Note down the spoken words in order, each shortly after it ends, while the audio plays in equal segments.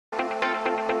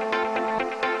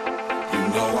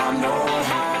know I know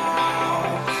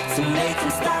how to make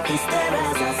them stop and stare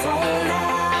as I zone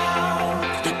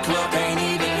out. The club can't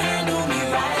even handle me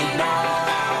right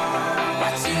now.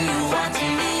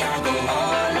 Watching me, I go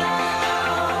all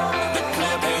out. The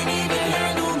club can't even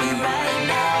handle me right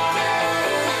now.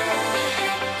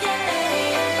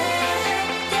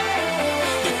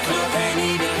 The club can't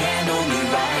even handle me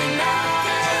right now.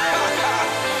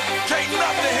 Can't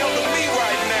nothing handle me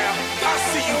right now. I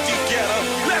see you, D-Getter.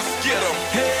 Let's get 'em.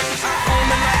 Hey, I own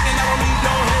the night and I don't need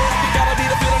no help. You gotta be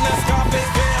the feeling that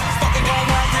Scarface bear. Stuck going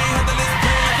wild, can't handle this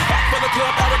pain. Back for the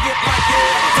club, gotta get like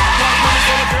yeah. Top like money,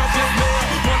 so the girls just there.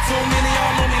 One too many,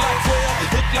 y'all know me like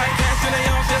 12. Look like cash and they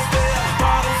all just there.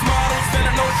 Bottles, models,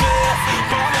 standing no chairs.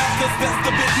 Ball out, cause that's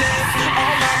the business.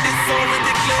 All out is so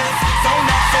ridiculous. So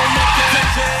not so much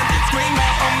attention. Scream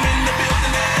out, I'm in the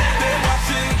building. They're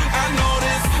watching, I know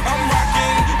this. I'm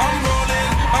rocking, I'm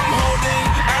rolling, I'm holding.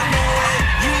 I know it,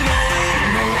 you know it. You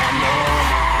know I know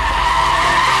how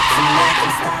to make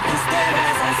them stop and stare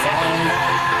as I zone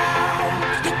out.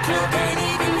 The club can't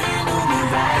even handle me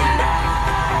right now.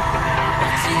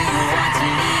 Watching me,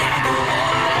 I go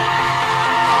all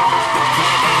out. The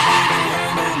club can't even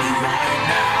handle me right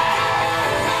now.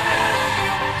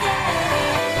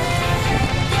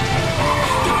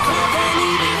 The club can't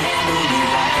even handle me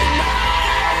right now.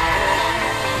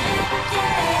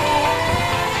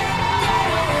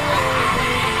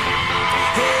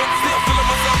 Head still feeling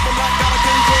myself, I'm like out of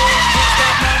control. Can't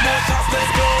stop, 9 more shots,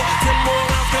 let's go. 10 more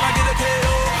rounds, can I get a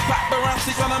KO?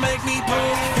 Paparazzi tryna make me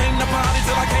pull. Came to party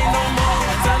till I can't no more.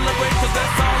 Celebrate, cause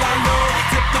that's all I know.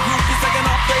 Tip the groupies taking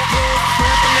off their clothes.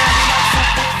 Cramping at me like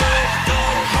super slow. Go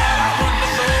hard, I run the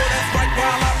show. That's right,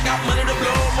 while I've got money to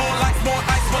blow. More lights, more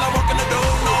ice when I walk in the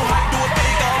door. No hype, do it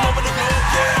big all over the globe.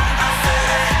 Yeah, I said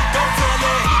it, go tell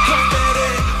it. Come steady,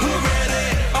 who ready?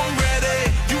 I'm ready,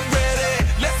 you ready?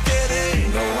 Let's get it. You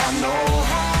know I know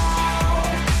how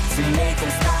to make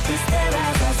them stop and stare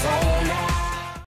as I zone